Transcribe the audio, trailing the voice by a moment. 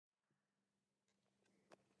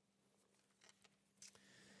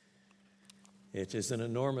It is an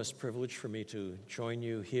enormous privilege for me to join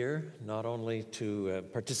you here, not only to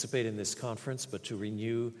participate in this conference, but to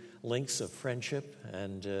renew links of friendship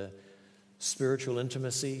and spiritual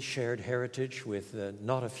intimacy, shared heritage with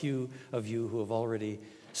not a few of you who have already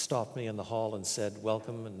stopped me in the hall and said,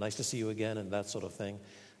 welcome, and nice to see you again, and that sort of thing.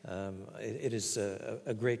 It is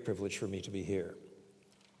a great privilege for me to be here.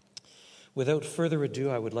 Without further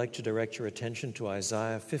ado, I would like to direct your attention to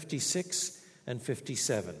Isaiah 56 and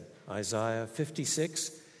 57. Isaiah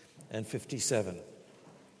 56 and 57.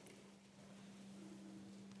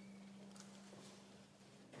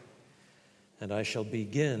 And I shall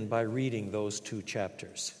begin by reading those two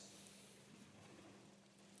chapters.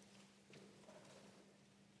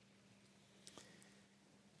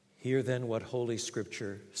 Hear then what Holy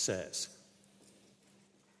Scripture says.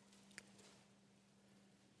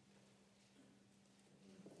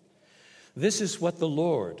 This is what the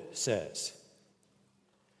Lord says.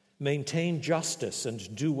 Maintain justice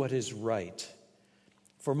and do what is right.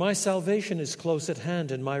 For my salvation is close at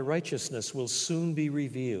hand, and my righteousness will soon be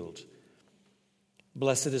revealed.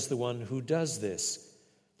 Blessed is the one who does this,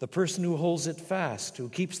 the person who holds it fast, who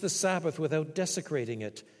keeps the Sabbath without desecrating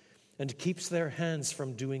it, and keeps their hands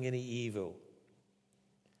from doing any evil.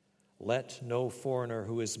 Let no foreigner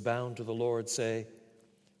who is bound to the Lord say,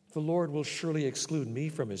 the Lord will surely exclude me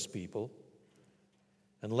from his people.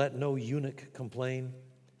 And let no eunuch complain,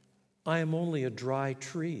 I am only a dry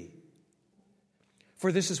tree.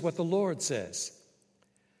 For this is what the Lord says,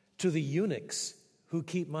 to the eunuchs who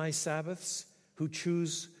keep my Sabbaths, who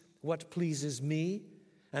choose what pleases me,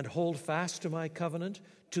 and hold fast to my covenant,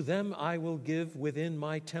 to them I will give within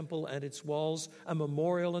my temple and its walls a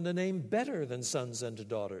memorial and a name better than sons and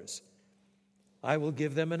daughters. I will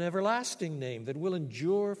give them an everlasting name that will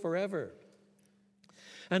endure forever.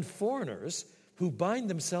 And foreigners who bind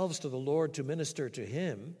themselves to the Lord to minister to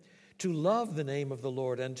him, to love the name of the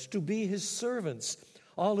Lord and to be his servants,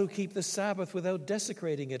 all who keep the Sabbath without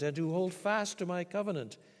desecrating it and who hold fast to my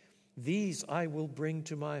covenant, these I will bring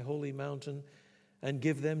to my holy mountain and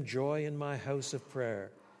give them joy in my house of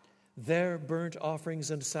prayer. Their burnt offerings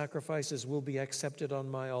and sacrifices will be accepted on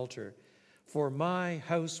my altar, for my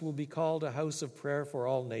house will be called a house of prayer for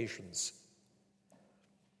all nations.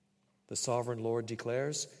 The sovereign Lord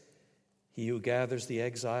declares, he who gathers the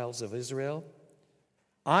exiles of Israel,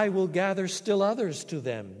 I will gather still others to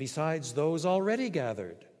them besides those already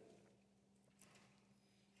gathered.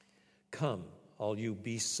 Come, all you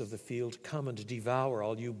beasts of the field, come and devour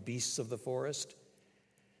all you beasts of the forest.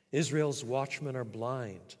 Israel's watchmen are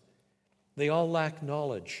blind. They all lack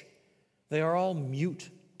knowledge. They are all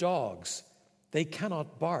mute dogs. They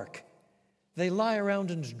cannot bark. They lie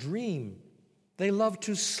around and dream. They love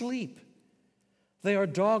to sleep. They are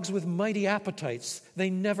dogs with mighty appetites.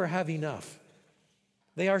 They never have enough.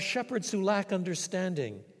 They are shepherds who lack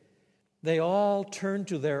understanding. They all turn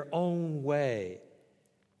to their own way.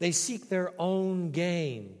 They seek their own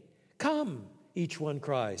gain. Come, each one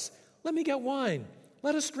cries, let me get wine.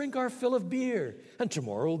 Let us drink our fill of beer, and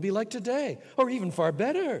tomorrow will be like today, or even far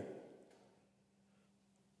better.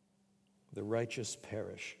 The righteous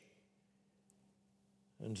perish,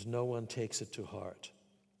 and no one takes it to heart.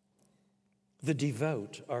 The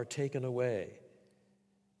devout are taken away,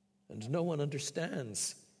 and no one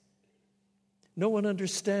understands. No one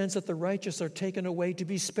understands that the righteous are taken away to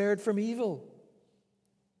be spared from evil.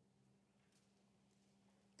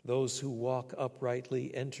 Those who walk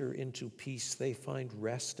uprightly enter into peace. They find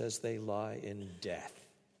rest as they lie in death.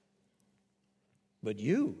 But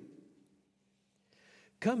you,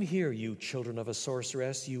 come here, you children of a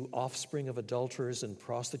sorceress, you offspring of adulterers and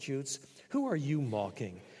prostitutes. Who are you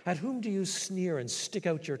mocking? At whom do you sneer and stick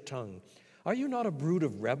out your tongue? Are you not a brood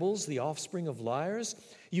of rebels, the offspring of liars?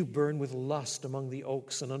 You burn with lust among the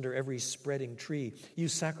oaks and under every spreading tree. You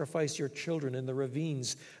sacrifice your children in the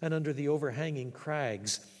ravines and under the overhanging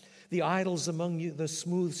crags. The idols among you, the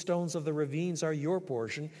smooth stones of the ravines, are your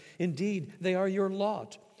portion. Indeed, they are your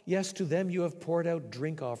lot. Yes, to them you have poured out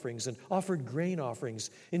drink offerings and offered grain offerings.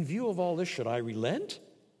 In view of all this, should I relent?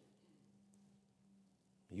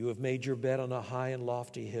 You have made your bed on a high and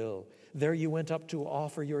lofty hill. There you went up to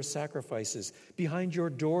offer your sacrifices. Behind your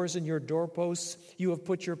doors and your doorposts you have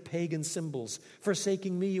put your pagan symbols.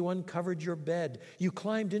 Forsaking me, you uncovered your bed. You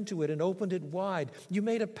climbed into it and opened it wide. You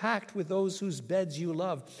made a pact with those whose beds you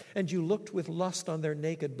love, and you looked with lust on their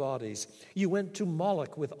naked bodies. You went to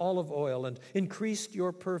Moloch with olive oil and increased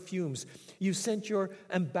your perfumes. You sent your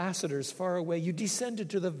ambassadors far away. You descended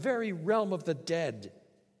to the very realm of the dead.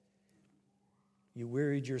 You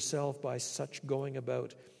wearied yourself by such going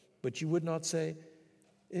about, but you would not say,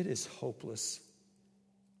 it is hopeless.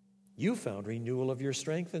 You found renewal of your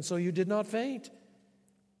strength, and so you did not faint.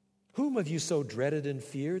 Whom have you so dreaded and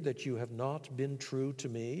feared that you have not been true to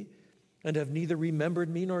me, and have neither remembered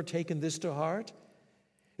me nor taken this to heart?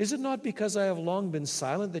 Is it not because I have long been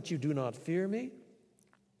silent that you do not fear me?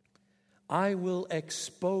 I will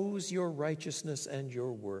expose your righteousness and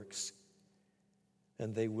your works,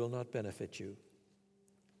 and they will not benefit you.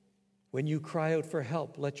 When you cry out for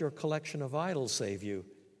help, let your collection of idols save you.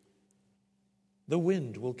 The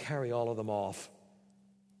wind will carry all of them off.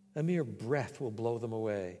 A mere breath will blow them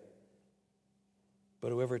away.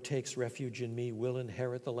 But whoever takes refuge in me will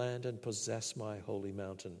inherit the land and possess my holy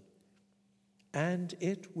mountain. And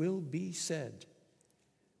it will be said,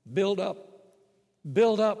 build up,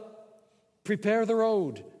 prepare the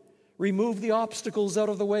road, remove the obstacles out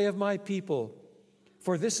of the way of my people.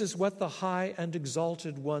 For this is what the high and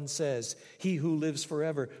exalted one says, he who lives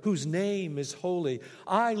forever, whose name is holy.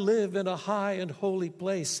 I live in a high and holy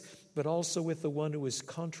place, but also with the one who is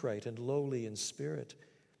contrite and lowly in spirit,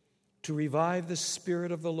 to revive the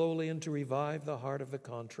spirit of the lowly and to revive the heart of the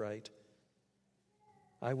contrite.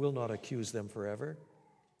 I will not accuse them forever,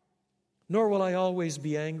 nor will I always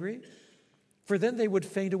be angry, for then they would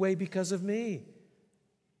faint away because of me,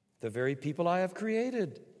 the very people I have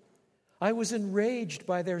created. I was enraged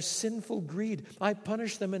by their sinful greed. I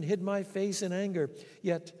punished them and hid my face in anger,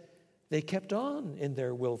 yet they kept on in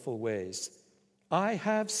their willful ways. I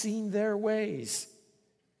have seen their ways,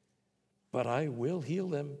 but I will heal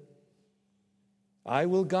them. I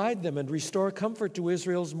will guide them and restore comfort to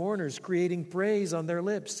Israel's mourners, creating praise on their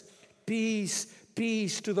lips. Peace,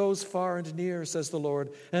 peace to those far and near, says the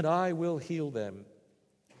Lord, and I will heal them.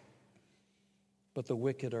 But the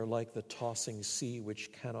wicked are like the tossing sea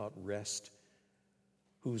which cannot rest,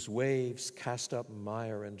 whose waves cast up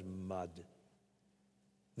mire and mud.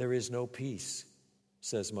 There is no peace,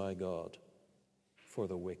 says my God, for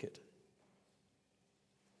the wicked.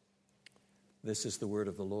 This is the word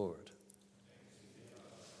of the Lord.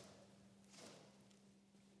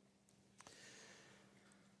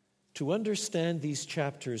 To understand these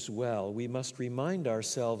chapters well, we must remind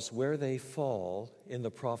ourselves where they fall in the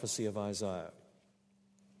prophecy of Isaiah.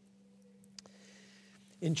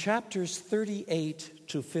 In chapters 38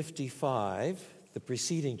 to 55, the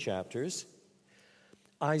preceding chapters,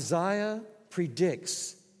 Isaiah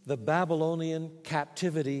predicts the Babylonian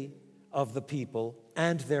captivity of the people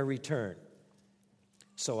and their return.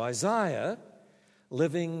 So Isaiah,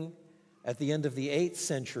 living at the end of the 8th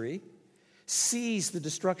century, sees the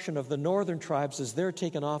destruction of the northern tribes as they're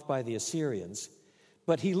taken off by the Assyrians.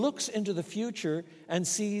 But he looks into the future and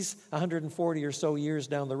sees 140 or so years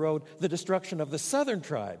down the road the destruction of the southern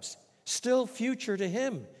tribes, still future to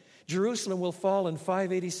him. Jerusalem will fall in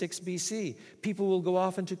 586 BC. People will go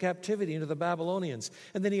off into captivity into the Babylonians.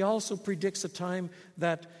 And then he also predicts a time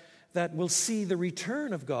that will see the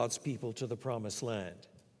return of God's people to the promised land.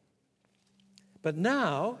 But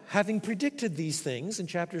now, having predicted these things in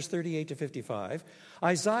chapters 38 to 55,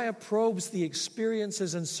 Isaiah probes the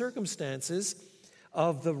experiences and circumstances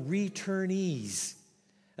of the returnees.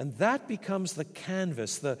 And that becomes the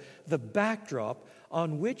canvas, the backdrop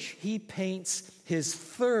on which he paints his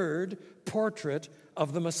third portrait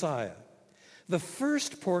of the Messiah. The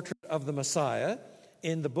first portrait of the Messiah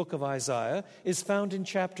in the book of Isaiah is found in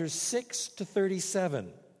chapters 6 to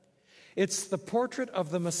 37. It's the portrait of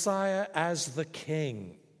the Messiah as the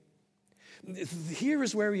King. Here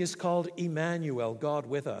is where he is called Emmanuel, God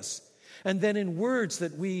with us. And then in words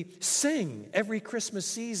that we sing every Christmas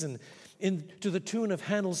season to the tune of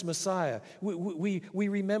Handel's Messiah, we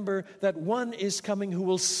remember that one is coming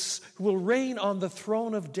who will reign on the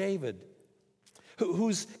throne of David,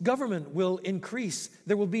 whose government will increase.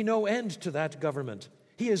 There will be no end to that government.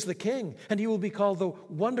 He is the King, and he will be called the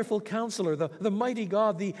Wonderful Counselor, the Mighty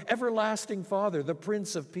God, the Everlasting Father, the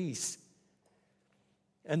Prince of Peace.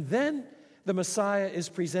 And then the Messiah is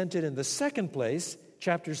presented in the second place,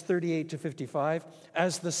 chapters 38 to 55,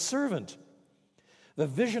 as the servant. The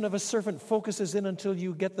vision of a servant focuses in until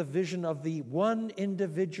you get the vision of the one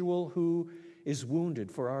individual who is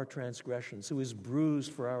wounded for our transgressions, who is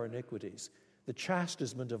bruised for our iniquities. The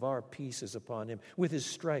chastisement of our peace is upon him. With his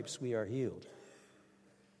stripes we are healed.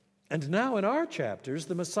 And now in our chapters,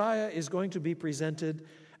 the Messiah is going to be presented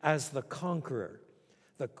as the conqueror,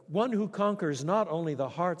 the one who conquers not only the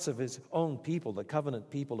hearts of his own people, the covenant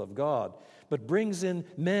people of God, but brings in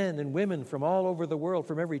men and women from all over the world,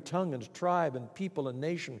 from every tongue and tribe and people and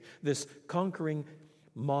nation, this conquering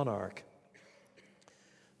monarch.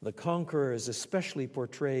 The conqueror is especially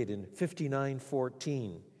portrayed in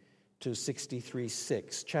 59:14 to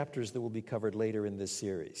 63:6, chapters that will be covered later in this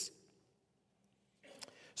series.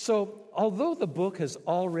 So, although the book has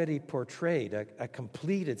already portrayed a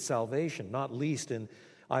completed salvation, not least in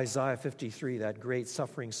Isaiah 53, that great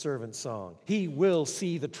suffering servant song, he will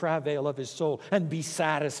see the travail of his soul and be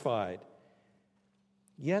satisfied.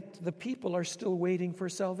 Yet the people are still waiting for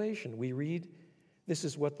salvation. We read, this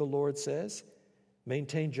is what the Lord says,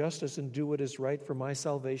 maintain justice and do what is right, for my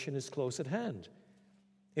salvation is close at hand.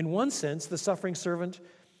 In one sense, the suffering servant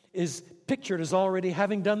is pictured as already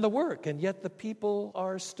having done the work, and yet the people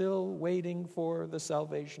are still waiting for the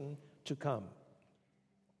salvation to come.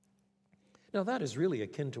 Now, that is really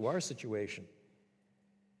akin to our situation.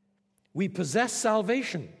 We possess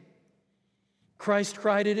salvation. Christ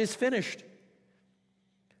cried, "It is finished."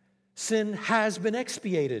 Sin has been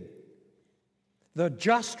expiated. The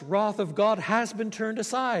just wrath of God has been turned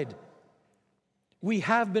aside. We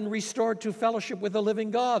have been restored to fellowship with the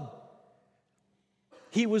living God.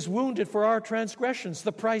 He was wounded for our transgressions.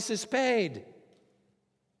 The price is paid.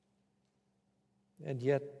 And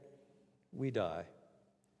yet, we die.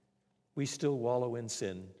 We still wallow in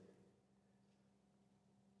sin.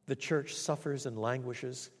 The church suffers and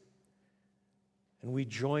languishes. And we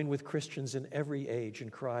join with Christians in every age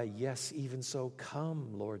and cry, "Yes, even so,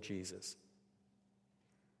 come, Lord Jesus."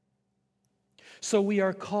 So we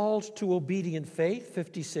are called to obedient faith,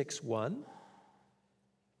 56:1.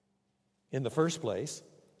 In the first place,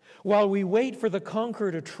 while we wait for the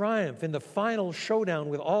conqueror to triumph in the final showdown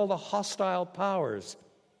with all the hostile powers,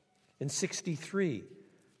 in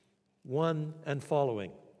 63:1 and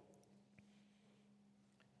following.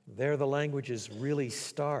 There the language is really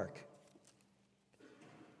stark.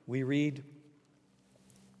 We read,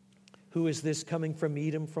 "Who is this coming from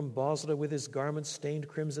Edom, from Bozrah, with his garments stained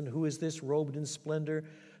crimson? Who is this robed in splendor,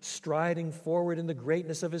 striding forward in the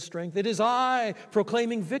greatness of his strength? It is I,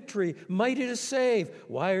 proclaiming victory, mighty to save.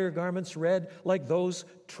 Why are your garments red, like those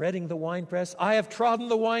treading the winepress? I have trodden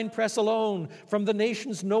the winepress alone. From the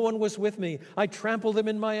nations no one was with me. I trampled them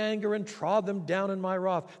in my anger and trod them down in my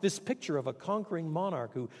wrath." This picture of a conquering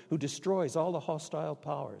monarch who destroys all the hostile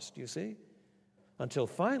powers. Do you see? Until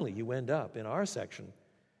finally you end up in our section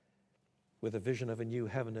with a vision of a new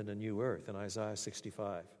heaven and a new earth in Isaiah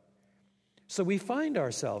 65. So we find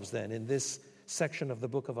ourselves then in this section of the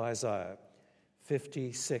book of Isaiah,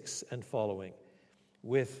 56 and following,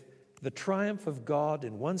 with the triumph of God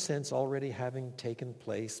in one sense already having taken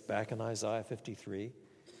place back in Isaiah 53,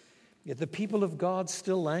 yet the people of God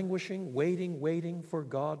still languishing, waiting for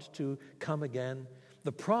God to come again,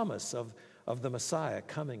 the promise of the Messiah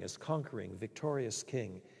coming as conquering, victorious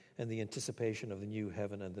King, and the anticipation of the new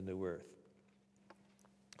heaven and the new earth.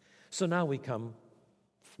 So now we come,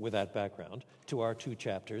 with that background, to our two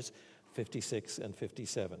chapters, 56 and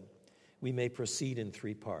 57. We may proceed in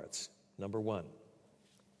three parts. Number one,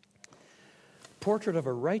 portrait of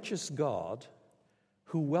a righteous God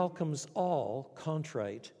who welcomes all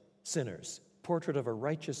contrite sinners. Portrait of a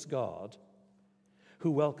righteous God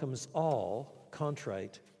who welcomes all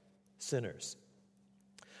contrite sinners.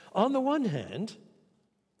 On the one hand,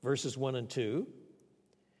 verses 1 and 2,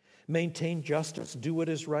 maintain justice, do what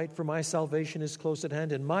is right, for my salvation is close at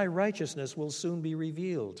hand, and my righteousness will soon be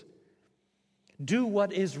revealed. Do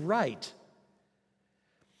what is right.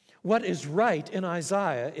 What is right in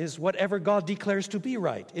Isaiah is whatever God declares to be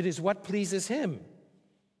right. It is what pleases him.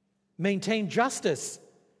 Maintain justice,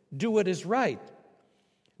 do what is right.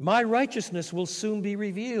 My righteousness will soon be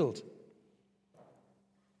revealed.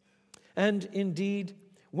 And indeed,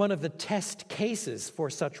 one of the test cases for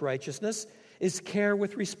such righteousness is care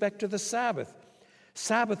with respect to the Sabbath.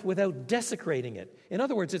 Sabbath without desecrating it. In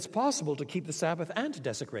other words, it's possible to keep the Sabbath and to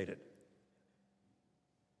desecrate it.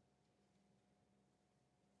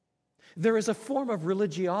 There is a form of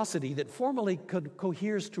religiosity that formally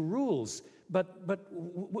coheres to rules, but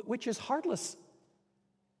which is heartless,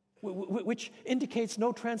 which indicates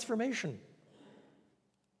no transformation.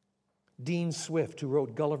 Dean Swift, who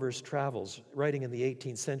wrote Gulliver's Travels, writing in the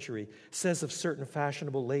 18th century, says of certain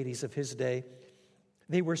fashionable ladies of his day,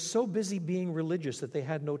 they were so busy being religious that they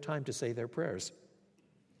had no time to say their prayers.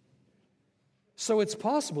 So it's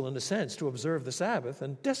possible, in a sense, to observe the Sabbath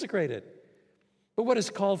and desecrate it. But what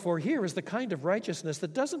is called for here is the kind of righteousness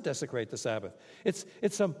that doesn't desecrate the Sabbath.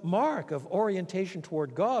 It's a mark of orientation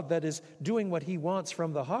toward God that is doing what he wants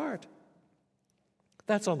from the heart.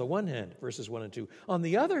 That's on the one hand, verses 1 and 2. On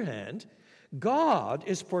the other hand, God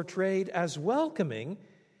is portrayed as welcoming,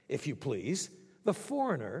 if you please, the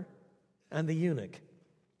foreigner and the eunuch.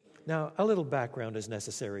 Now, a little background is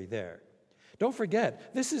necessary there. Don't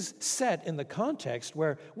forget, this is set in the context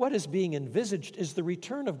where what is being envisaged is the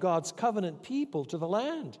return of God's covenant people to the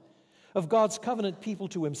land, of God's covenant people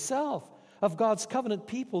to himself, of God's covenant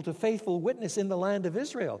people to faithful witness in the land of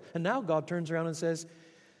Israel. And now God turns around and says,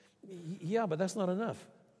 yeah, but that's not enough.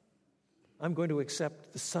 I'm going to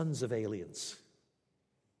accept the sons of aliens,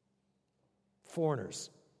 foreigners.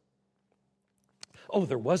 Oh,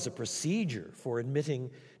 there was a procedure for admitting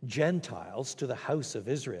Gentiles to the house of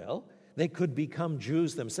Israel. They could become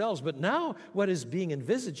Jews themselves. But now what is being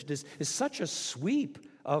envisaged is such a sweep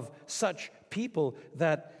of such people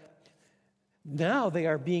that now they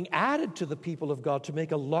are being added to the people of God to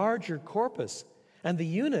make a larger corpus. And the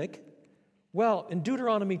eunuch, well, in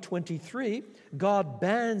Deuteronomy 23, God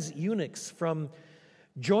bans eunuchs from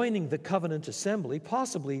joining the covenant assembly,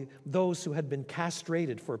 possibly those who had been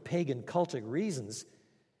castrated for pagan cultic reasons.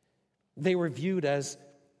 They were viewed as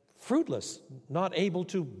fruitless, not able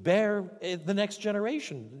to bear the next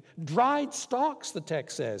generation. Dried stalks, the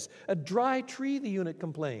text says. A dry tree, the eunuch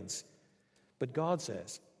complains. But God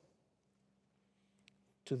says,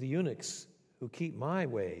 to the eunuchs who keep my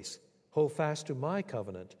ways, hold fast to my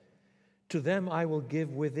covenant, to them I will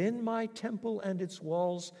give within my temple and its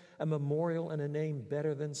walls a memorial and a name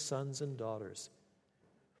better than sons and daughters.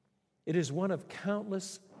 It is one of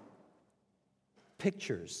countless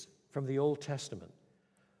pictures from the Old Testament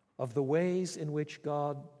of the ways in which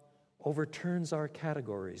God overturns our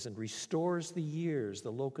categories and restores the years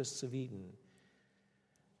the locusts have eaten,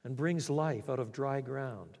 and brings life out of dry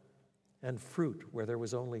ground and fruit where there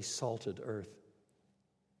was only salted earth.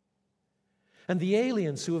 And the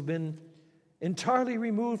aliens who have been entirely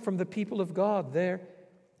removed from the people of God, they're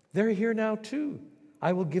here now too.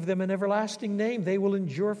 I will give them an everlasting name. They will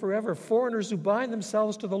endure forever. Foreigners who bind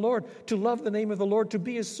themselves to the Lord, to love the name of the Lord, to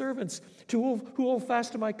be his servants, who hold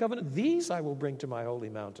fast to my covenant, these I will bring to my holy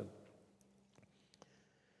mountain.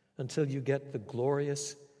 Until you get the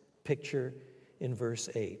glorious picture in verse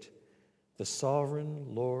 8. The sovereign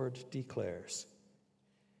Lord declares,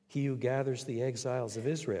 he who gathers the exiles of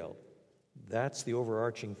Israel. That's the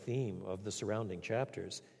overarching theme of the surrounding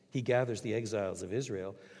chapters. He gathers the exiles of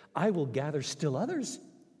Israel. I will gather still others.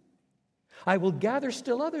 I will gather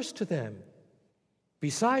still others to them,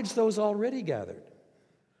 besides those already gathered.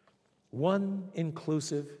 One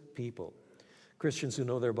inclusive people. Christians who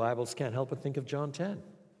know their Bibles can't help but think of John 10,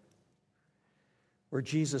 where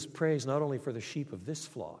Jesus prays not only for the sheep of this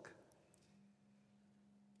flock,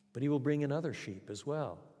 but he will bring in other sheep as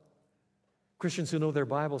well. Christians who know their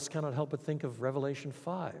Bibles cannot help but think of Revelation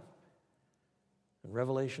 5 and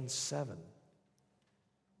Revelation 7,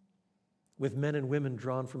 with men and women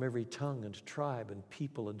drawn from every tongue and tribe and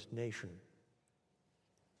people and nation,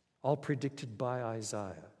 all predicted by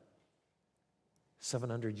Isaiah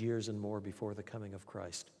 700 years and more before the coming of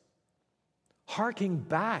Christ. Harking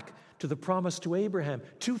back to the promise to Abraham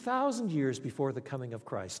 2,000 years before the coming of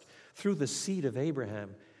Christ. Through the seed of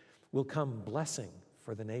Abraham will come blessing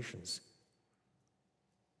for the nations.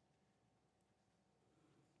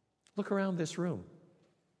 Look around this room.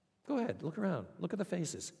 Go ahead, look around. Look at the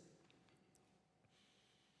faces.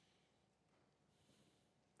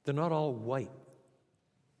 They're not all white.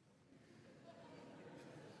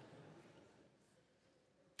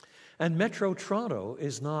 And Metro Toronto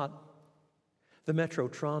is not the Metro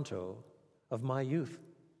Toronto of my youth.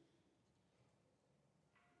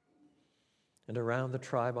 And around the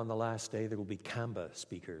tribe on the last day, there will be Kamba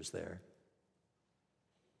speakers there,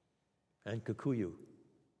 and Kikuyu.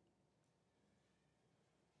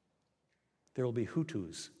 There will be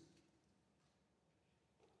Hutus.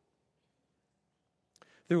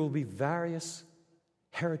 There will be various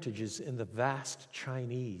heritages in the vast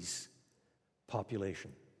Chinese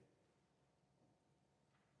population.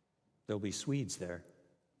 There'll be Swedes there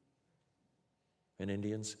and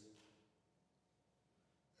Indians.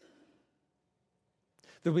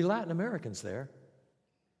 There'll be Latin Americans there.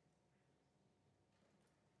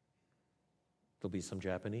 There'll be some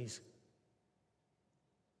Japanese.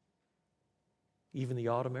 Even the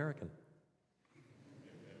odd American.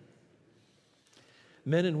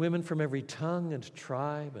 Men and women from every tongue and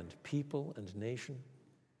tribe and people and nation.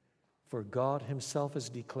 For God himself has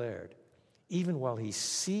declared, even while he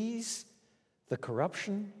sees the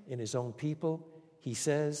corruption in his own people, he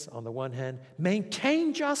says, on the one hand,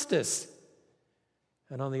 maintain justice.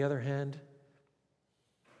 And on the other hand,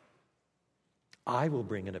 I will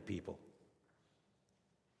bring in a people.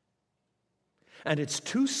 And it's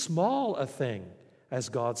too small a thing, as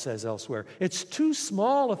God says elsewhere. It's too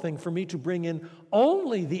small a thing for me to bring in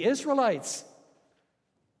only the Israelites.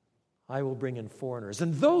 I will bring in foreigners.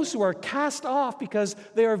 And those who are cast off because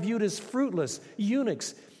they are viewed as fruitless,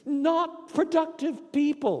 eunuchs, not productive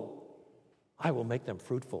people, I will make them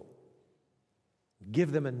fruitful.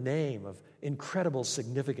 Give them a name of incredible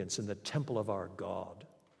significance in the temple of our God.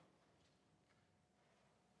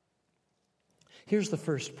 Here's the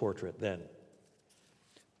first portrait then.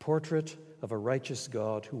 Portrait of a righteous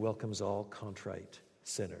God who welcomes all contrite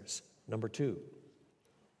sinners. Number 2,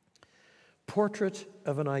 portrait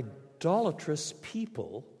of an idolatrous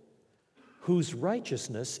people whose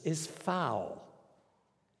righteousness is foul.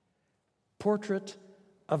 Portrait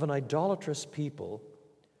of an idolatrous people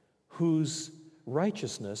whose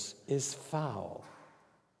righteousness is foul.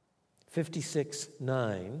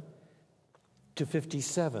 56:9 to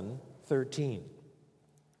 57:13.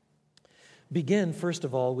 Begin, first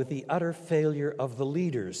of all, with the utter failure of the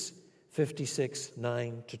leaders,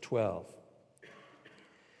 56:9 to 12.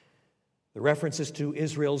 The references to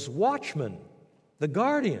Israel's watchmen, the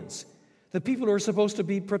guardians, the people who are supposed to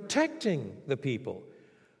be protecting the people,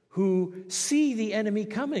 who see the enemy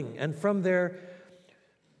coming, and from their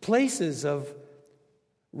places of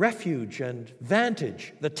refuge and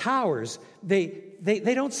vantage, the towers, they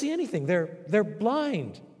don't see anything. They're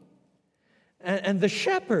blind. And the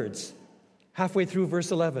shepherds, halfway through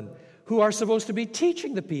verse 11, who are supposed to be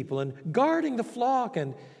teaching the people and guarding the flock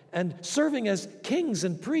and serving as kings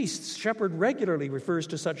and priests. Shepherd regularly refers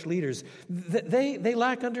to such leaders. They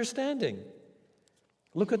lack understanding.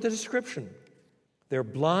 Look at the description. They're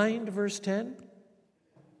blind, verse 10.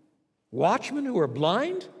 Watchmen who are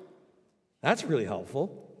blind? That's really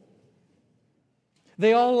helpful.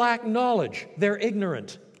 They all lack knowledge. They're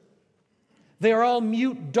ignorant. They are all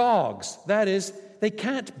mute dogs. That is, they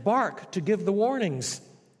can't bark to give the warnings.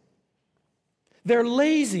 They're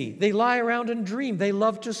lazy. They lie around and dream. They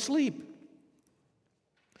love to sleep.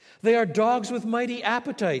 They are dogs with mighty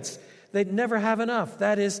appetites. They never have enough.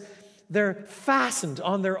 That is, they're fastened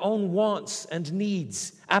on their own wants and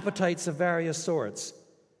needs, appetites of various sorts.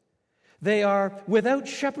 They are without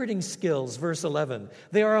shepherding skills, verse 11.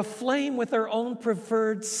 They are aflame with their own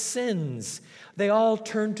preferred sins. They all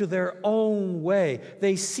turn to their own way.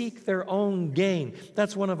 They seek their own gain.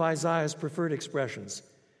 That's one of Isaiah's preferred expressions.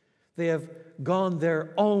 They have gone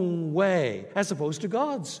their own way, as opposed to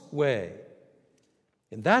God's way.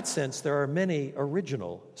 In that sense, there are many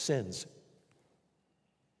original sins.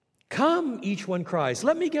 Come, each one cries,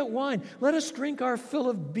 let me get wine. Let us drink our fill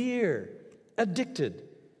of beer. Addicted.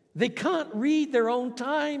 They can't read their own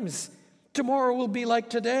times. Tomorrow will be like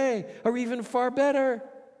today, or even far better.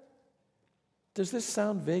 Does this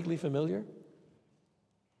sound vaguely familiar?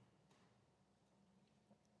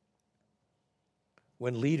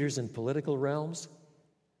 When leaders in political realms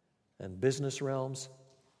and business realms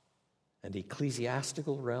and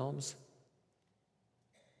ecclesiastical realms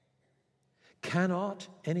cannot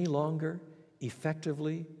any longer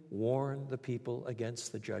effectively warn the people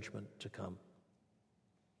against the judgment to come.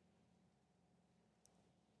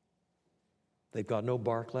 They've got no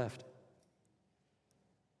bark left.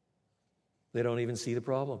 They don't even see the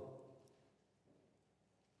problem.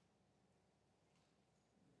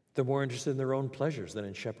 They're more interested in their own pleasures than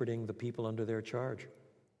in shepherding the people under their charge.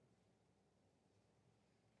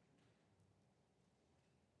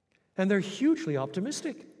 And they're hugely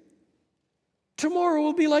optimistic. Tomorrow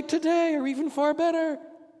will be like today, or even far better.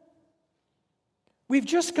 We've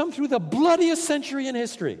just come through the bloodiest century in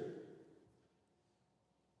history.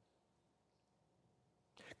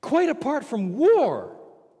 Quite apart from war,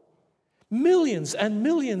 millions and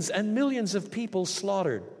millions and millions of people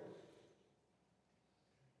slaughtered.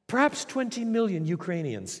 Perhaps 20 million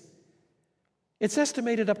Ukrainians. It's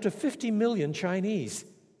estimated up to 50 million Chinese.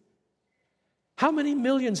 How many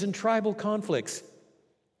millions in tribal conflicts?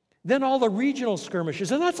 Then all the regional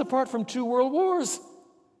skirmishes, and that's apart from 2 world wars.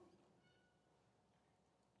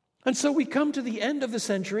 And so we come to the end of the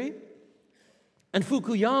century, and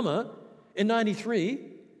Fukuyama, in 93,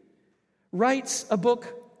 writes a book,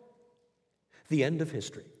 The End of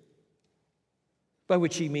History, by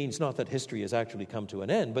which he means not that history has actually come to an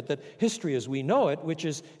end, but that history as we know it, which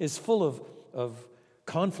is full of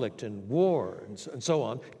conflict and war and so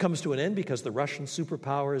on, comes to an end because the Russian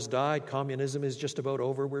superpower has died. Communism is just about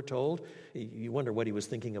over, we're told. You wonder what he was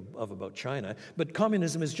thinking of about China. But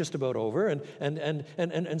communism is just about over,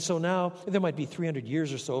 and so now there might be 300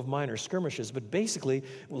 years or so of minor skirmishes, but basically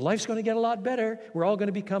life's going to get a lot better. We're all going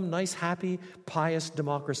to become nice, happy, pious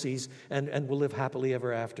democracies, and we'll live happily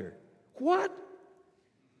ever after. What?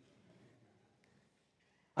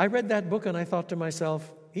 I read that book and I thought to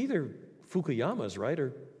myself, either Fukuyama's right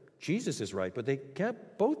or Jesus is right, but they can't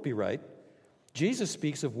both be right. Jesus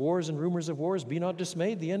speaks of wars and rumors of wars. Be not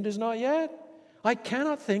dismayed, the end is not yet. I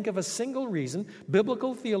cannot think of a single reason,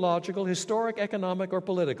 biblical, theological, historic, economic, or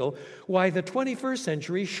political, why the 21st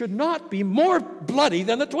century should not be more bloody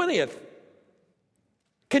than the 20th.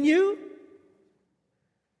 Can you?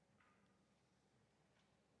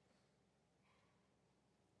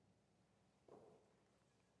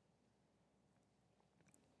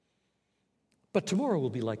 But tomorrow will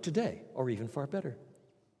be like today, or even far better.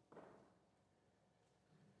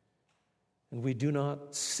 And we do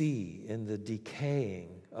not see in the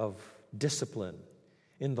decaying of discipline,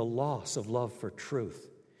 in the loss of love for truth,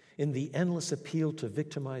 in the endless appeal to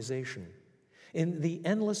victimization, in the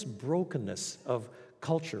endless brokenness of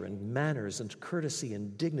culture and manners and courtesy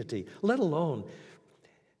and dignity, let alone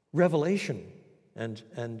revelation and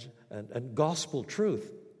gospel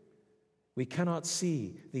truth. We cannot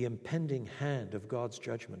see the impending hand of God's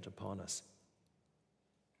judgment upon us.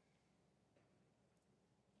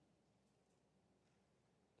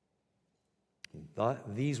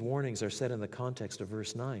 These warnings are set in the context of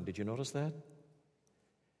verse 9. Did you notice that?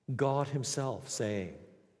 God himself saying,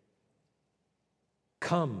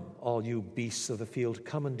 "Come, all you beasts of the field,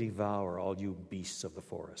 come and devour all you beasts of the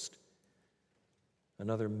forest."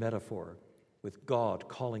 Another metaphor with God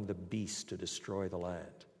calling the beast to destroy the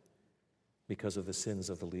land because of the sins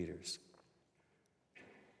of the leaders.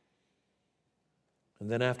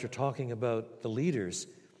 And then after talking about the leaders,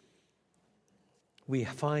 we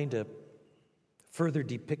find a further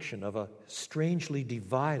depiction of a strangely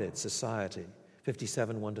divided society,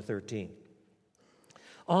 57, 1-13.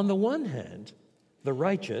 On the one hand, the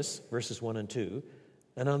righteous, verses 1 and 2,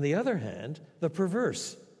 and on the other hand, the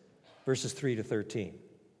perverse, verses 3-13.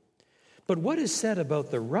 But what is said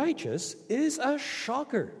about the righteous is a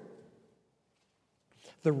shocker.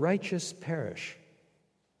 The righteous perish.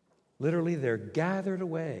 Literally, they're gathered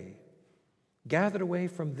away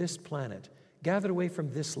from this planet, gathered away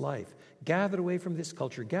from this life, gathered away from this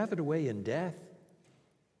culture, gathered away in death.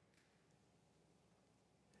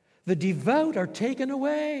 The devout are taken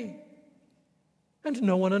away. And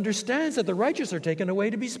no one understands that the righteous are taken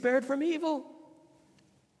away to be spared from evil.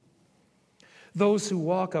 Those who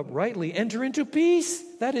walk uprightly enter into peace.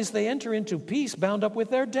 That is, they enter into peace bound up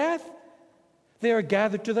with their death. They are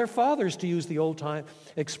gathered to their fathers, to use the old-time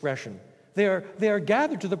expression. They are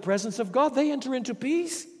gathered to the presence of God. They enter into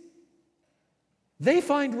peace. They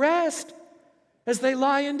find rest as they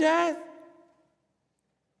lie in death.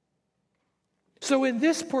 So in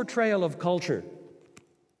this portrayal of culture,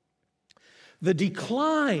 the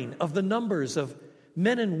decline of the numbers of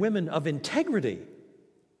men and women of integrity,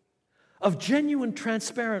 of genuine,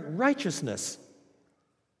 transparent righteousness,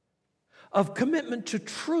 of commitment to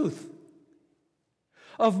truth,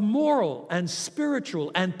 of moral and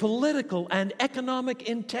spiritual and political and economic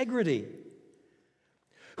integrity,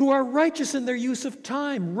 who are righteous in their use of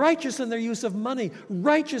time, righteous in their use of money,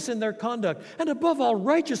 righteous in their conduct, and above all,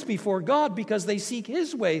 righteous before God because they seek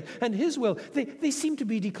His way and His will. They seem to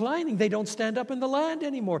be declining. They don't stand up in the land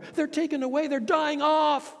anymore. They're taken away. They're dying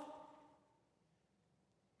off.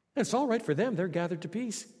 And it's all right for them. They're gathered to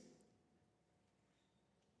peace.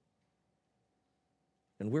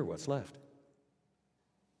 And we're what's left.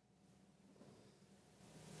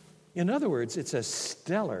 In other words, it's a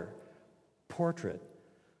stellar portrait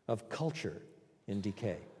of culture in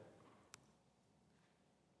decay.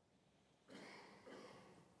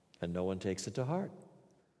 And no one takes it to heart.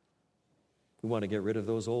 We want to get rid of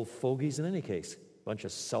those old fogies in any case. Bunch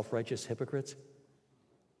of self-righteous hypocrites.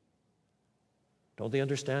 Don't they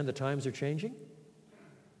understand the times are changing?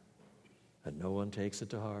 And no one takes it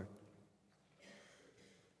to heart.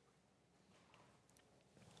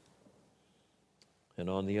 And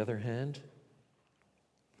on the other hand,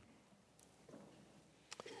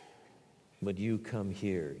 but you come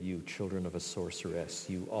here, you children of a sorceress,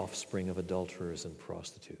 you offspring of adulterers and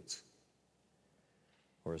prostitutes.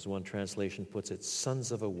 Or as one translation puts it,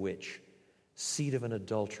 sons of a witch, seed of an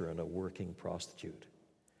adulterer and a working prostitute.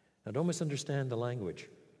 Now don't misunderstand the language.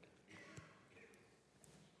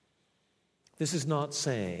 This is not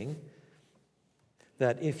saying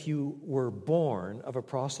that if you were born of a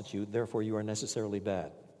prostitute, therefore you are necessarily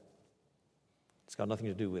bad. It's got nothing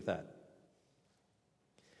to do with that.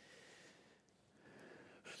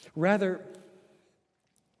 Rather,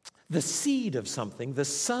 the seed of something, the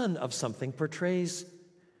son of something, portrays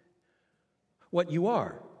what you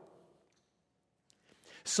are.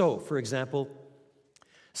 So, for example,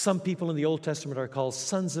 some people in the Old Testament are called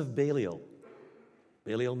sons of Belial.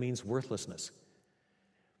 Belial means worthlessness.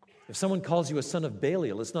 If someone calls you a son of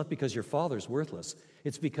Belial, it's not because your father's worthless.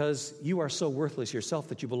 It's because you are so worthless yourself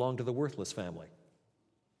that you belong to the worthless family.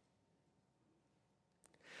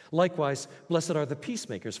 Likewise, blessed are the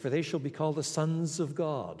peacemakers, for they shall be called the sons of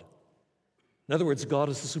God. In other words, God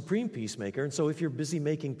is the supreme peacemaker, and so if you're busy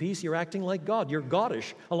making peace, you're acting like God. You're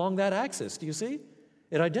Godish along that axis. Do you see?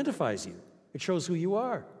 It identifies you. It shows who you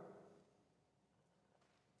are.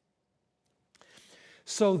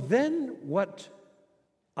 So then what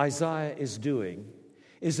Isaiah is doing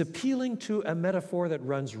is appealing to a metaphor that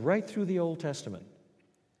runs right through the Old Testament,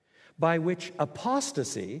 by which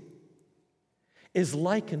apostasy is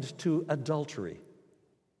likened to adultery.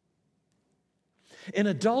 In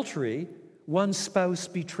adultery, one spouse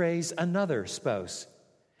betrays another spouse.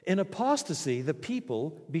 In apostasy, the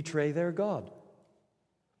people betray their God.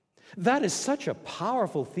 That is such a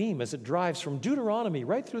powerful theme as it drives from Deuteronomy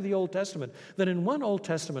right through the Old Testament that in one Old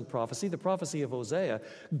Testament prophecy, the prophecy of Hosea,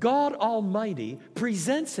 God Almighty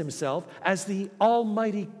presents himself as the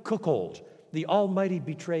almighty cuckold, the almighty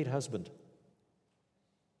betrayed husband.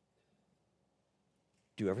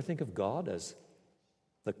 Do you ever think of God as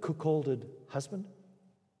the cuckolded husband?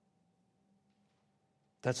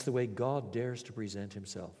 That's the way God dares to present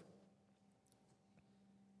himself.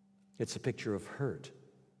 It's a picture of hurt,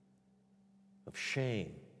 of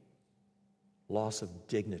shame, loss of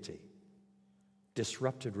dignity,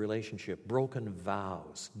 disrupted relationship, broken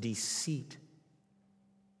vows, deceit,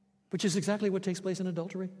 which is exactly what takes place in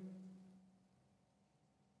adultery.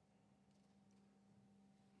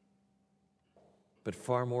 But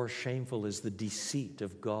far more shameful is the deceit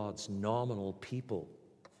of God's nominal people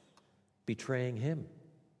betraying him.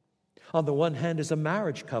 On the one hand is a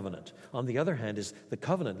marriage covenant. On the other hand is the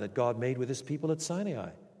covenant that God made with his people at Sinai.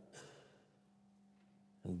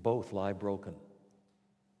 And both lie broken.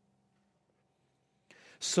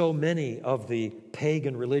 So many of the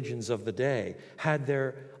pagan religions of the day had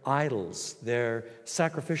their idols, their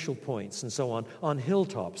sacrificial points, and so on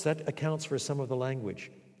hilltops. That accounts for some of the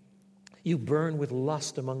language. You burn with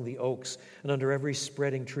lust among the oaks and under every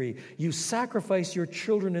spreading tree. You sacrifice your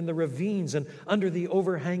children in the ravines and under the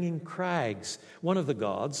overhanging crags. One of the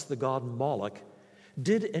gods, the god Moloch,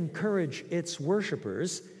 did encourage its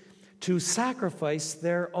worshippers to sacrifice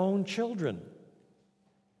their own children.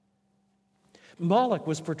 Moloch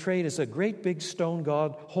was portrayed as a great big stone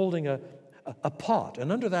god holding a pot,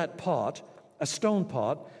 and under that pot, a stone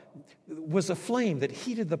pot, was a flame that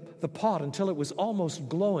heated the pot until it was almost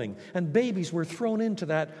glowing, and babies were thrown into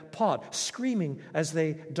that pot, screaming as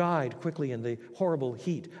they died quickly in the horrible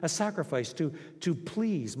heat, a sacrifice to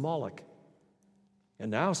please Moloch.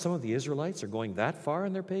 And now some of the Israelites are going that far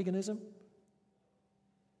in their paganism?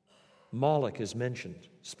 Moloch is mentioned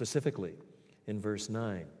specifically in verse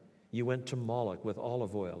 9. You went to Moloch with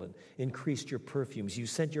olive oil and increased your perfumes. You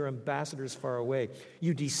sent your ambassadors far away.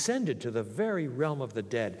 You descended to the very realm of the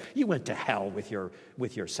dead. You went to hell with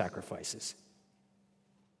your sacrifices.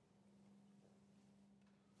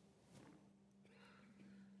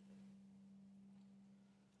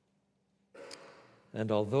 And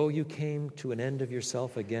although you came to an end of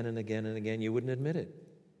yourself again and again and again, you wouldn't admit it.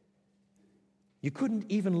 You couldn't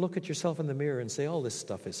even look at yourself in the mirror and say, oh, this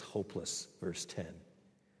stuff is hopeless, verse 10.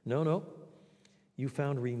 No. You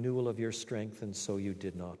found renewal of your strength, and so you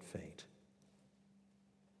did not faint.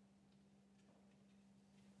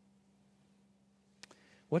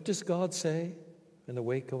 What does God say in the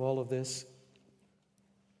wake of all of this?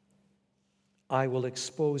 I will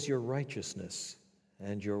expose your righteousness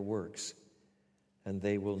and your works, and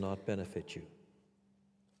they will not benefit you.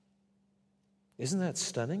 Isn't that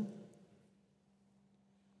stunning?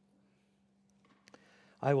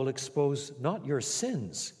 I will expose not your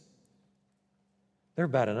sins. They're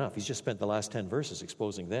bad enough. He's just spent the last 10 verses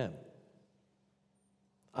exposing them.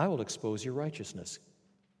 I will expose your righteousness.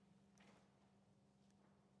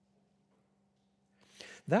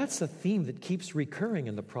 That's a theme that keeps recurring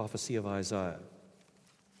in the prophecy of Isaiah.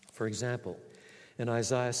 For example, in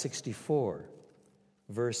Isaiah 64,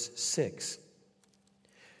 verse 6,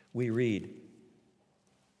 we read,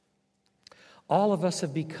 all of us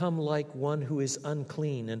have become like one who is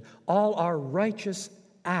unclean, and all our righteous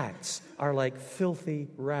acts are like filthy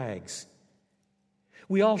rags.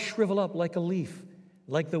 We all shrivel up like a leaf.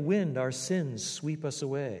 Like the wind, our sins sweep us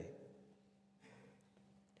away.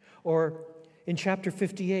 Or in chapter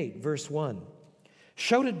 58, verse 1,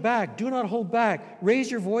 shout it back, do not hold back. Raise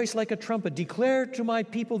your voice like a trumpet. Declare to my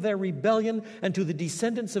people their rebellion and to the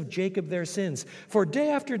descendants of Jacob their sins. For day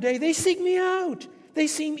after day they seek me out. They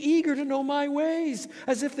seem eager to know my ways,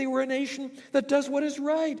 as if they were a nation that does what is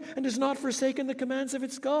right and has not forsaken the commands of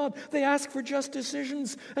its God. They ask for just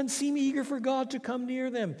decisions and seem eager for God to come near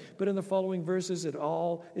them. But in the following verses, it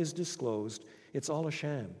all is disclosed. It's all a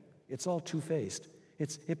sham. It's all two-faced.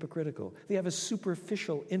 It's hypocritical. They have a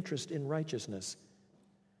superficial interest in righteousness.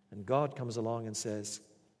 And God comes along and says,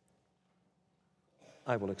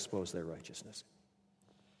 I will expose their righteousness.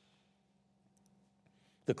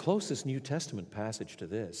 The closest New Testament passage to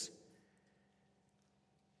this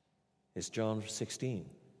is John 16,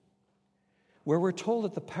 where we're told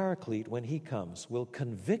that the Paraclete, when he comes, will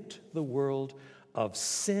convict the world of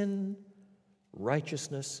sin,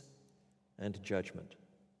 righteousness, and judgment.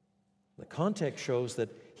 The context shows that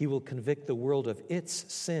he will convict the world of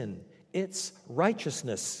its sin, its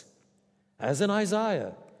righteousness, as in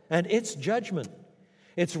Isaiah, and its judgment.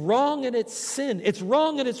 It's wrong in its sin. It's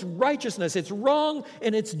wrong in its righteousness. It's wrong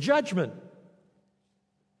in its judgment.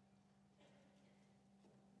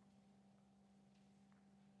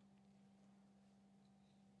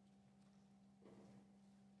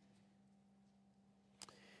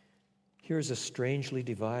 Here's a strangely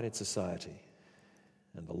divided society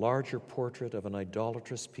and the larger portrait of an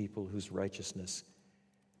idolatrous people whose righteousness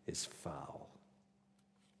is foul.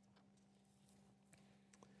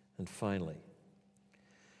 And finally,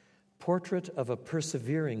 portrait of a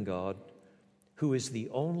persevering God who is the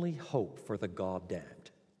only hope for the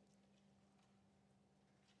God-damned.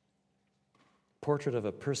 Portrait of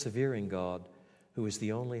a persevering God who is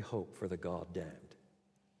the only hope for the God-damned.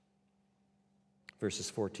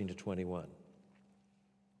 Verses 14 to 21.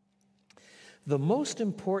 The most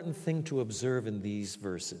important thing to observe in these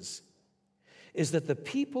verses is that the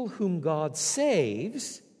people whom God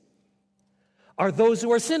saves are those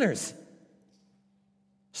who are sinners.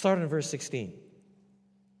 Start in verse 16.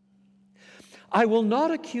 I will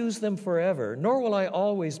not accuse them forever, nor will I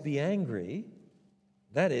always be angry.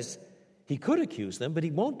 That is, he could accuse them, but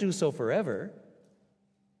he won't do so forever.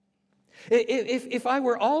 If I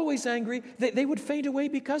were always angry, they would fade away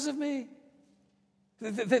because of me.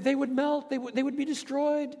 They would melt. They would be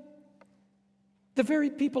destroyed. The very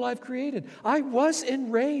people I've created. I was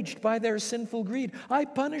enraged by their sinful greed. I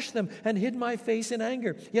punished them and hid my face in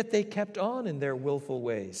anger, yet they kept on in their willful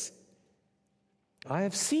ways. I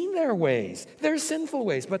have seen their ways, their sinful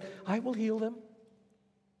ways, but I will heal them.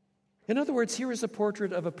 In other words, here is a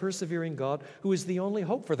portrait of a persevering God who is the only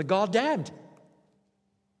hope for the God-damned.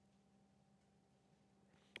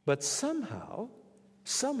 But somehow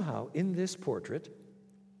in this portrait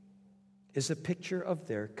is a picture of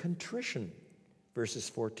their contrition. Verses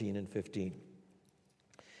 14 and 15.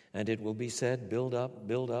 And it will be said, build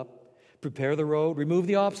up, prepare the road, remove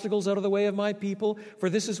the obstacles out of the way of my people, for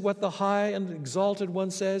this is what the high and exalted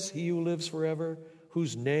one says, he who lives forever,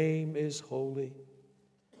 whose name is holy.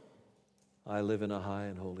 I live in a high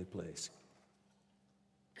and holy place.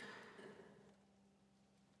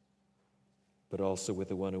 But also with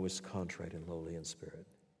the one who is contrite and lowly in spirit.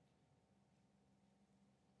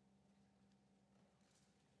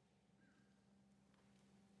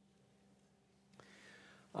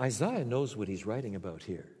 Isaiah knows what he's writing about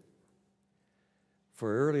here.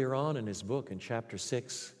 For earlier on in his book, in chapter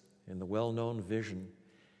 6, in the well-known vision,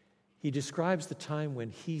 he describes the time when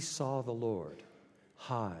he saw the Lord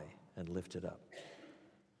high and lifted up.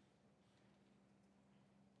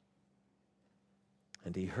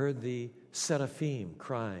 And he heard the seraphim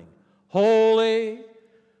crying, Holy,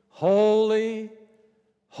 holy,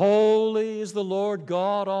 holy is the Lord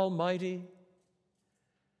God Almighty.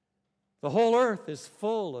 The whole earth is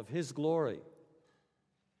full of his glory.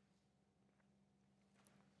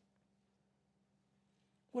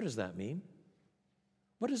 What does that mean?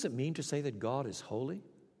 What does it mean to say that God is holy?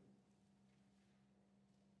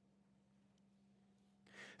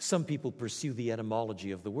 Some people pursue the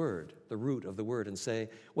etymology of the word, the root of the word, and say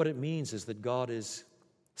what it means is that God is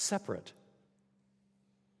separate.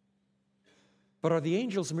 But are the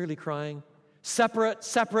angels merely crying, separate,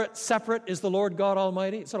 separate, separate is the Lord God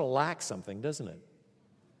Almighty? It sort of lacks something, doesn't it?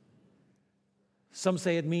 Some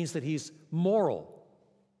say it means that he's moral.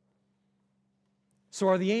 So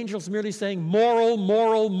are the angels merely saying, moral,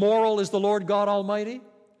 moral, moral is the Lord God Almighty?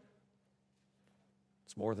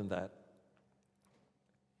 It's more than that.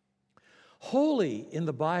 Holy in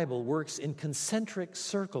the Bible works in concentric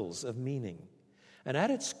circles of meaning. And at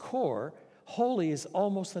its core, holy is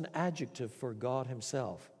almost an adjective for God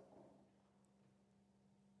himself.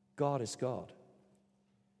 God is God.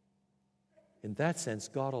 In that sense,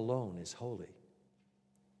 God alone is holy.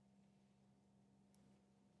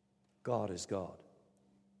 God is God.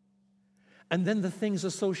 And then the things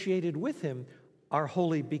associated with him are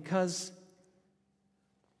holy because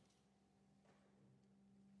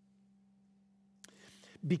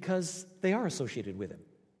they are associated with him.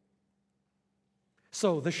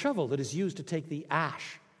 So the shovel that is used to take the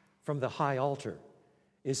ash from the high altar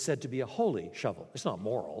is said to be a holy shovel. It's not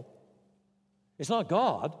moral. It's not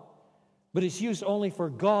God, but it's used only for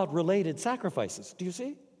God-related sacrifices. Do you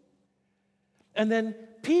see? And then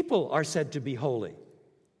people are said to be holy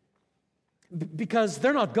because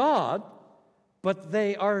they're not God, but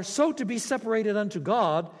they are so to be separated unto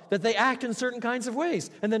God that they act in certain kinds of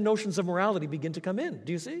ways. And then notions of morality begin to come in.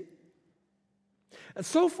 Do you see? And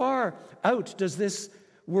so far out does this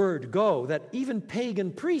word go that even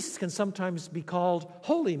pagan priests can sometimes be called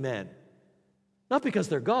holy men. Not because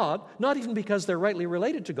they're God, not even because they're rightly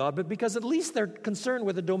related to God, but because at least they're concerned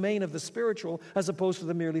with the domain of the spiritual as opposed to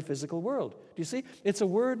the merely physical world. Do you see? It's a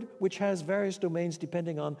word which has various domains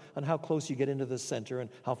depending on how close you get into the center and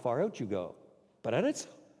how far out you go. But at its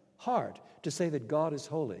heart, to say that God is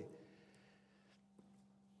holy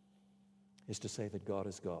is to say that God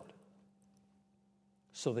is God.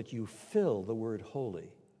 So that you fill the word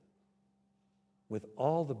holy with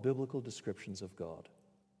all the biblical descriptions of God.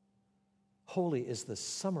 Holy is the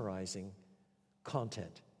summarizing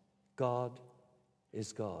content. God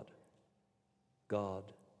is God.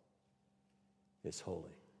 God is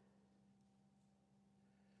holy.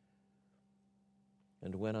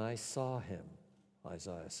 And when I saw him,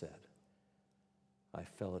 Isaiah said, I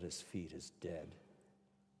fell at his feet as dead.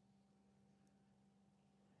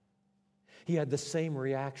 He had the same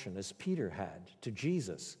reaction as Peter had to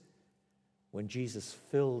Jesus when Jesus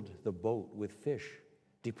filled the boat with fish.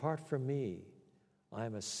 Depart from me, I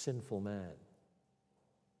am a sinful man.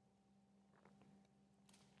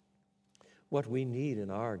 What we need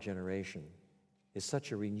in our generation is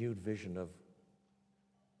such a renewed vision of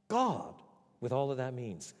God, with all that that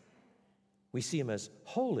means. We see him as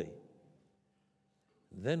holy.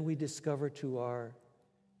 Then we discover to our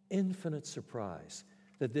infinite surprise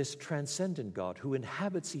that this transcendent God who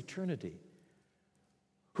inhabits eternity,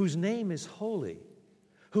 whose name is holy,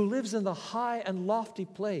 who lives in the high and lofty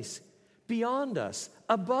place beyond us,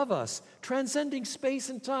 above us, transcending space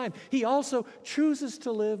and time, he also chooses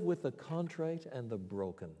to live with the contrite and the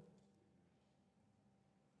broken.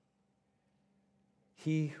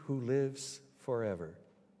 He who lives forever,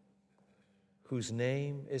 whose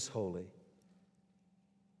name is holy.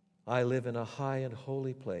 I live in a high and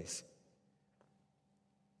holy place,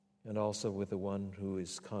 and also with the one who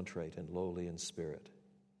is contrite and lowly in spirit.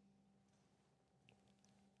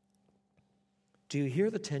 Do you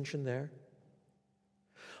hear the tension there?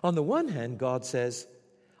 On the one hand, God says,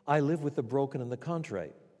 I live with the broken and the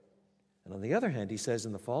contrite. And on the other hand, he says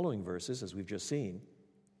in the following verses, as we've just seen,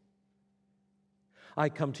 I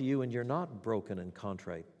come to you and you're not broken and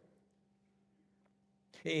contrite.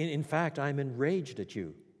 In fact, I'm enraged at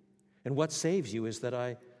you. And what saves you is that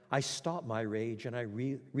I stop my rage and I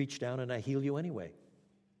reach down and I heal you anyway.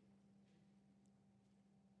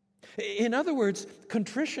 In other words,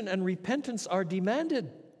 contrition and repentance are demanded.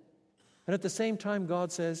 And at the same time,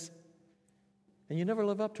 God says, and you never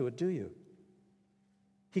live up to it, do you?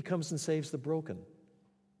 He comes and saves the broken.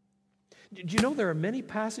 Do you know there are many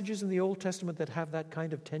passages in the Old Testament that have that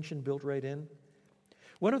kind of tension built right in?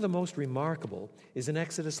 One of the most remarkable is in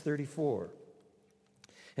Exodus 34.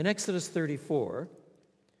 In Exodus 34,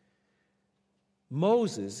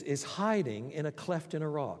 Moses is hiding in a cleft in a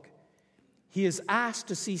rock. He is asked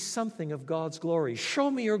to see something of God's glory.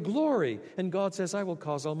 Show me your glory. And God says, I will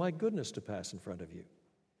cause all my goodness to pass in front of you.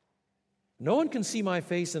 No one can see my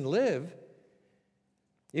face and live.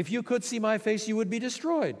 If you could see my face, you would be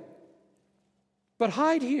destroyed. But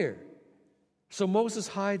hide here. So Moses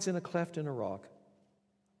hides in a cleft in a rock.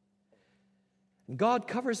 And God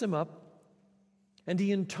covers him up, and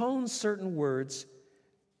he intones certain words,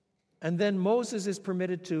 and then Moses is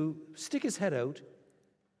permitted to stick his head out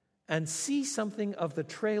and see something of the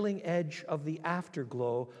trailing edge of the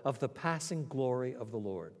afterglow of the passing glory of the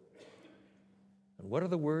Lord. And what are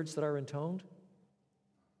the words that are intoned?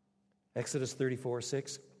 Exodus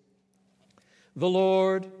 34:6. The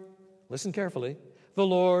Lord, listen carefully, the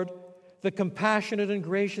Lord, the compassionate and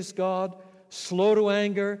gracious God, slow to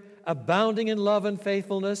anger, abounding in love and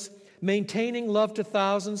faithfulness, maintaining love to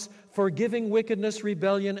thousands, forgiving wickedness,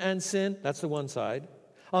 rebellion, and sin. That's the one side.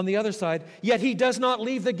 On the other side, yet he does not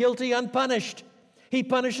leave the guilty unpunished. He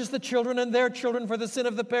punishes the children and their children for the sin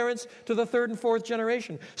of the parents to the third and fourth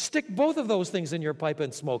generation. Stick both of those things in your pipe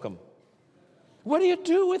and smoke them. What do you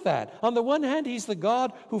do with that? On the one hand, he's the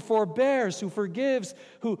God who forbears, who forgives,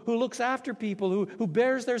 who looks after people, who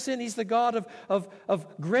bears their sin. He's the God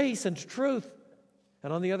of grace and truth.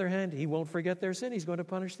 And on the other hand, he won't forget their sin. He's going to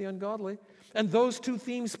punish the ungodly. And those two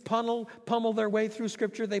themes pummel their way through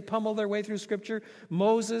Scripture. They pummel their way through Scripture.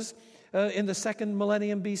 Moses in the second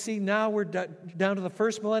millennium BC. Now we're down to the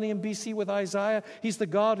first millennium BC with Isaiah. He's the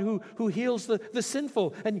God who heals the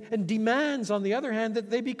sinful and demands, on the other hand, that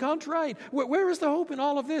they be contrite. Where is the hope in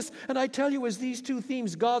all of this? And I tell you, as these two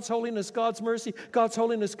themes, God's holiness, God's mercy, God's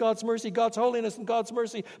holiness, God's mercy, God's holiness and God's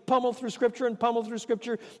mercy, pummel through Scripture and pummel through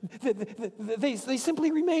Scripture, they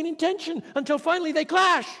simply remain in tension until finally they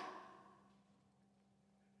clash.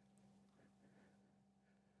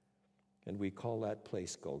 And we call that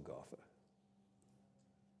place Golgotha.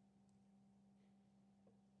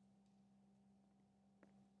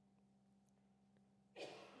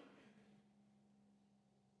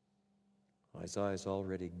 Isaiah's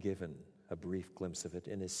already given a brief glimpse of it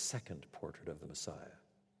in his second portrait of the Messiah,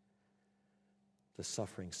 the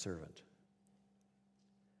suffering servant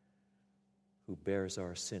who bears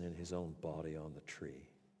our sin in his own body on the tree.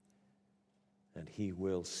 And he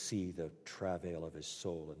will see the travail of his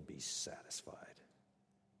soul and be satisfied.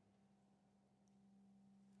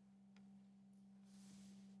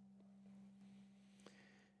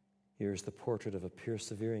 Here's the portrait of a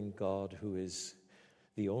persevering God who is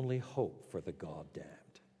the only hope for the God-damned.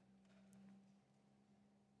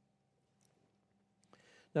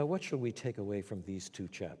 Now, what shall we take away from these two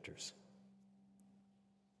chapters?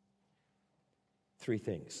 3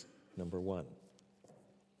 things. Number 1,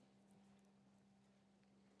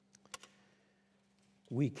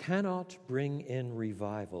 we cannot bring in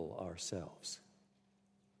revival ourselves.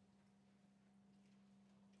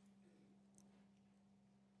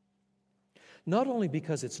 Not only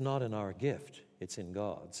because it's not in our gift, it's in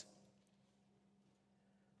God's,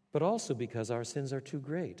 but also because our sins are too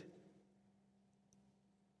great.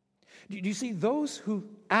 Do you see, those who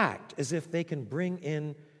act as if they can bring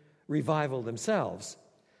in revival themselves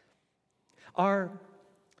are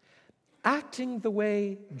acting the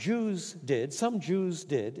way some Jews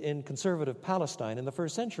did in conservative Palestine in the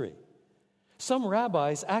first century. Some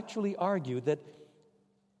rabbis actually argued that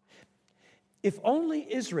if only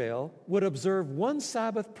Israel would observe one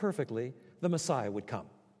Sabbath perfectly, the Messiah would come.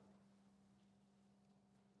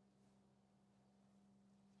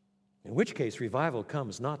 In which case, revival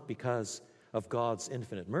comes not because of God's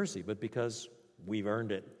infinite mercy, but because we've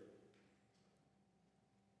earned it.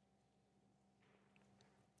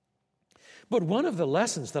 But one of the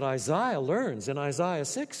lessons that Isaiah learns in Isaiah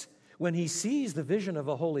 6, when he sees the vision of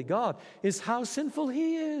a holy God, is how sinful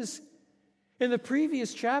he is. In the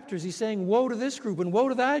previous chapters, he's saying, woe to this group, and woe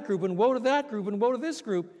to that group, and woe to that group, and woe to this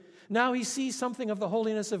group. Now he sees something of the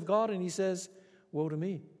holiness of God, and he says, woe to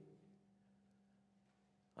me.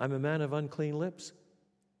 I'm a man of unclean lips,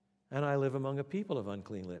 and I live among a people of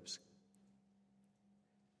unclean lips.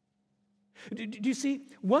 Do you see,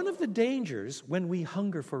 one of the dangers when we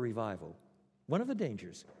hunger for revival, one of the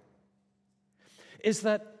dangers, is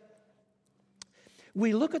that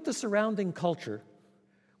we look at the surrounding culture,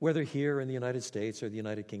 whether here in the United States or the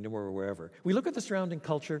United Kingdom or wherever. We look at the surrounding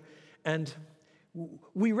culture and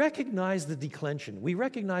we recognize the declension. We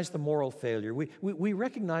recognize the moral failure. We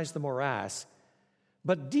recognize the morass.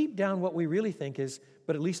 But deep down what we really think is,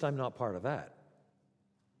 but at least I'm not part of that.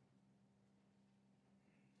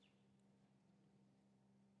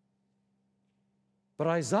 But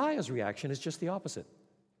Isaiah's reaction is just the opposite.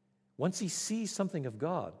 Once he sees something of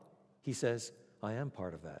God, he says, I am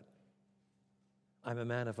part of that. I'm a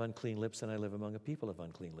man of unclean lips, and I live among a people of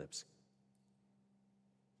unclean lips.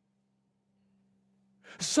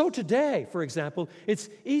 So today, for example, it's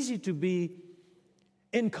easy to be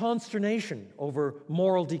in consternation over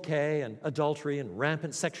moral decay and adultery and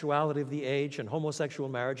rampant sexuality of the age and homosexual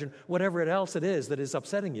marriage and whatever else it is that is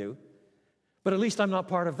upsetting you. But at least I'm not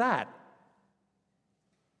part of that.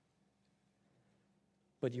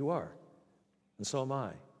 But you are, and so am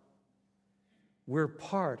I. We're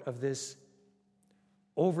part of this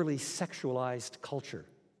overly sexualized culture.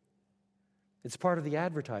 It's part of the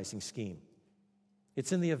advertising scheme.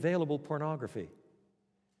 It's in the available pornography.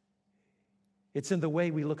 It's in the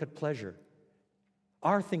way we look at pleasure.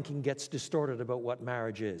 Our thinking gets distorted about what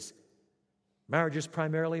marriage is. Marriage is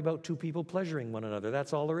primarily about two people pleasuring one another.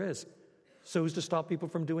 That's all there is. So who's to stop people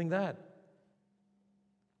from doing that?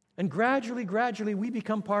 And gradually, we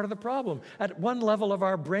become part of the problem. At one level of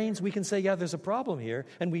our brains, we can say, yeah, there's a problem here,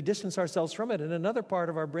 and we distance ourselves from it. In another part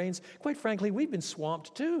of our brains, quite frankly, we've been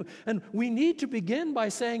swamped too. And we need to begin by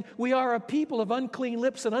saying we are a people of unclean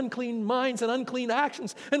lips and unclean minds and unclean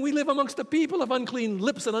actions, and we live amongst a people of unclean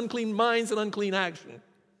lips and unclean minds and unclean action.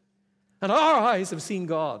 And our eyes have seen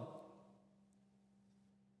God.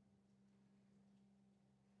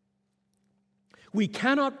 We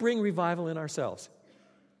cannot bring revival in ourselves.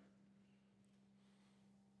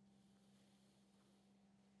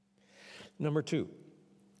 Number 2,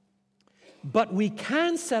 but we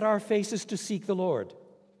can set our faces to seek the Lord.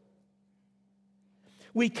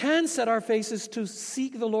 We can set our faces to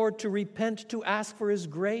seek the Lord, to repent, to ask for His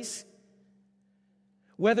grace.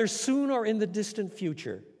 Whether soon or in the distant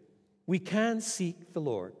future, we can seek the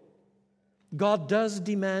Lord. God does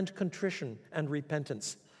demand contrition and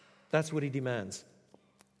repentance. That's what He demands.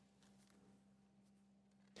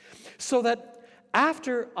 So that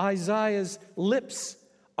after Isaiah's lips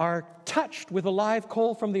are touched with a live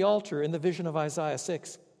coal from the altar in the vision of Isaiah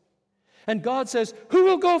 6. And God says, who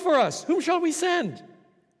will go for us? Whom shall we send?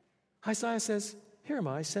 Isaiah says, here am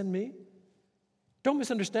I, send me. Don't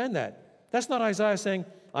misunderstand that. That's not Isaiah saying,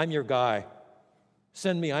 I'm your guy.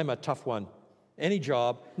 Send me, I'm a tough one. Any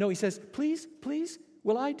job. No, he says, please, please,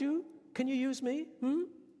 will I do? Can you use me?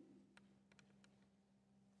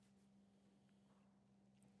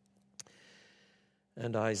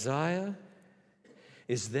 And Isaiah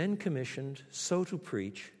is then commissioned so to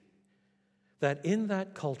preach that in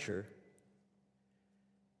that culture,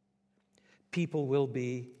 people will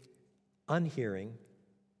be unhearing,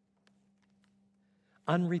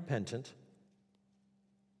 unrepentant,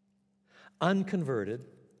 unconverted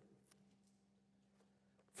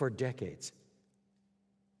for decades.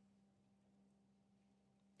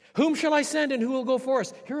 Whom shall I send and who will go for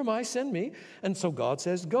us? Here am I, send me. And so God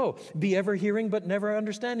says, go. Be ever hearing but never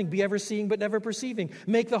understanding. Be ever seeing but never perceiving.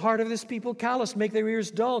 Make the heart of this people callous. Make their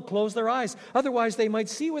ears dull. Close their eyes. Otherwise they might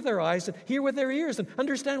see with their eyes and hear with their ears and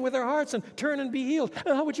understand with their hearts and turn and be healed.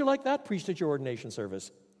 And how would you like that preached at your ordination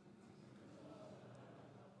service?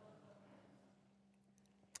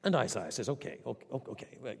 And Isaiah says, okay,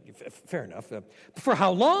 fair enough. For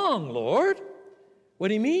how long, Lord? What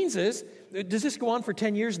he means is, does this go on for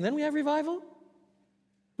 10 years and then we have revival?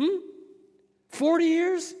 40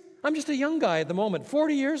 years? I'm just a young guy at the moment.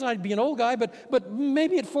 40 years, I'd be an old guy, but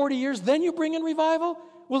maybe at 40 years, then you bring in revival?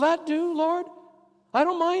 Will that do, Lord? I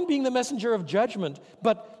don't mind being the messenger of judgment,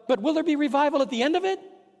 but will there be revival at the end of it?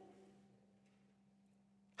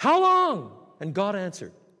 How long? And God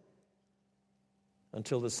answered,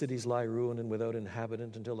 until the cities lie ruined and without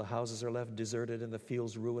inhabitant, until the houses are left deserted and the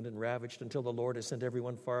fields ruined and ravaged, until the Lord has sent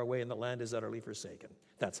everyone far away and the land is utterly forsaken.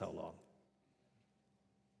 That's how long.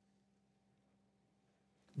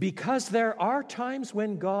 Because there are times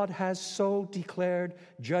when God has so declared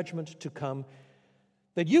judgment to come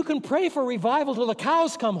that you can pray for revival till the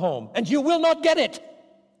cows come home and you will not get it.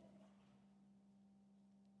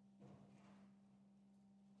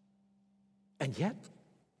 And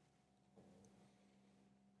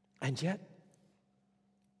yet,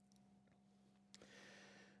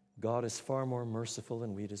 God is far more merciful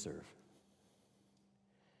than we deserve.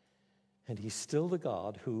 And he's still the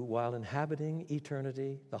God who, while inhabiting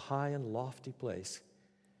eternity, the high and lofty place,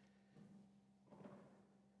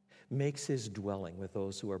 makes his dwelling with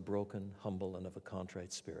those who are broken, humble, and of a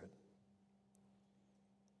contrite spirit.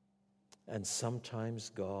 And sometimes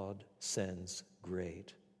God sends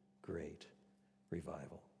great, great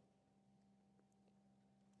revival.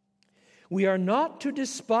 We are not to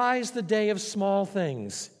despise the day of small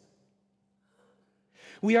things.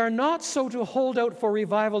 We are not so to hold out for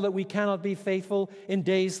revival that we cannot be faithful in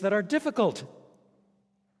days that are difficult.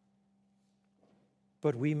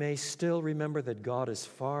 But we may still remember that God is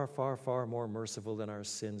far, far, far more merciful than our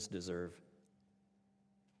sins deserve.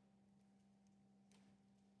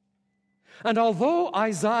 And although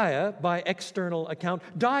Isaiah, by external account,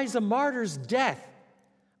 dies a martyr's death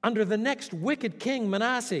under the next wicked king,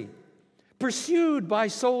 Manasseh, pursued by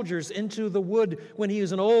soldiers into the wood when he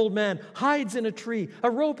is an old man, hides in a tree, a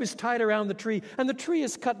rope is tied around the tree, and the tree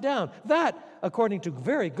is cut down. That, according to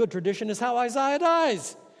very good tradition, is how Isaiah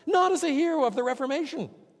dies, not as a hero of the Reformation.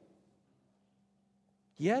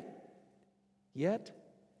 Yet,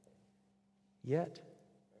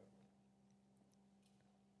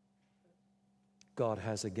 God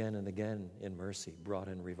has again and again in mercy brought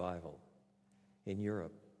in revival in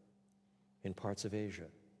Europe, in parts of Asia,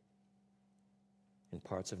 in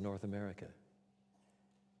parts of North America.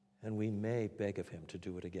 And we may beg of him to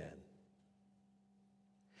do it again.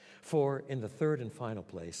 For in the third and final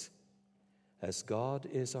place, as God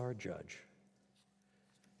is our judge,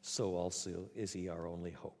 so also is he our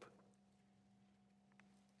only hope.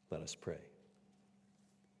 Let us pray.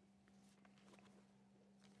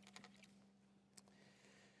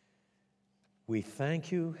 We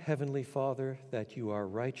thank you, Heavenly Father, that you are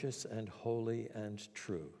righteous and holy and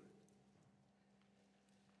true.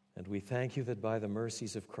 And we thank you that by the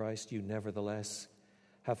mercies of Christ you nevertheless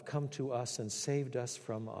have come to us and saved us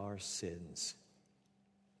from our sins,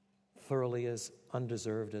 thoroughly as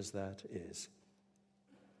undeserved as that is.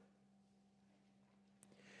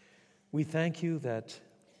 We thank you that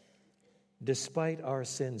despite our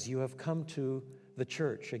sins, you have come to the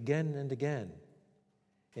church again and again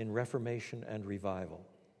in reformation and revival.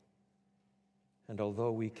 And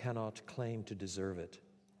although we cannot claim to deserve it,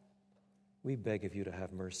 we beg of you to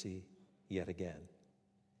have mercy yet again.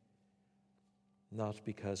 Not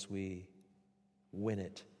because we win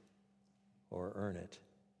it or earn it,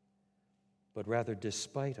 but rather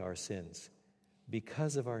despite our sins,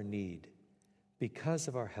 because of our need, because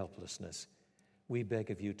of our helplessness, we beg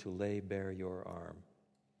of you to lay bare your arm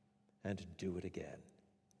and do it again.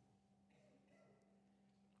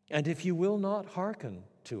 And if you will not hearken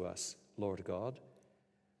to us, Lord God,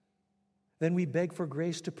 then we beg for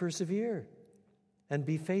grace to persevere and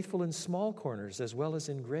be faithful in small corners as well as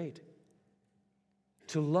in great,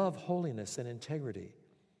 to love holiness and integrity,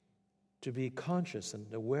 to be conscious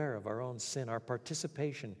and aware of our own sin, our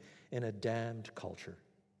participation in a damned culture.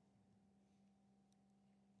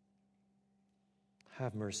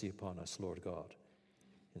 Have mercy upon us, Lord God,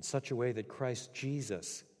 in such a way that Christ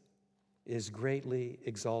Jesus is greatly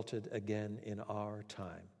exalted again in our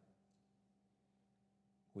time.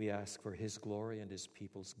 We ask for his glory and his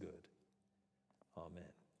people's good.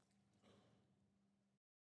 Amen.